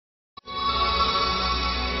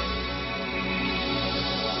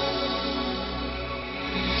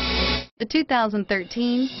The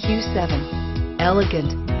 2013 Q7.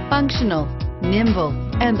 Elegant, functional, nimble,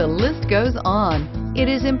 and the list goes on. It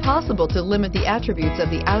is impossible to limit the attributes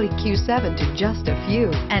of the Audi Q7 to just a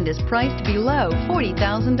few and is priced below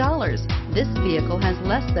 $40,000. This vehicle has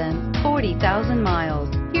less than 40,000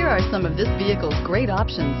 miles. Here are some of this vehicle's great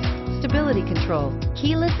options: stability control,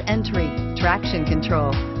 keyless entry, traction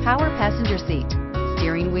control, power passenger seat,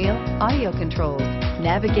 steering wheel audio controls,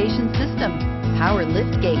 navigation system, power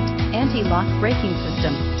lift gate, anti-lock braking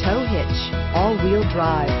system, tow hitch, all-wheel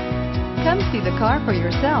drive. Come see the car for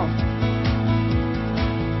yourself.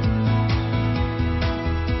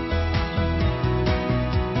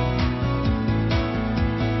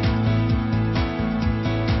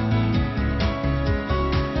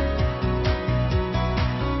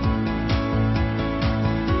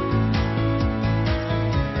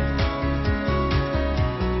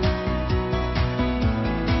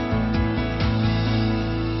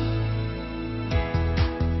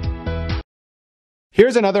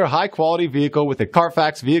 Here's another high-quality vehicle with a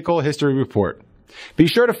Carfax Vehicle History Report. Be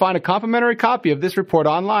sure to find a complimentary copy of this report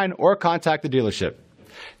online or contact the dealership.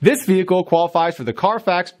 This vehicle qualifies for the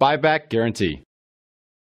Carfax Buyback Guarantee.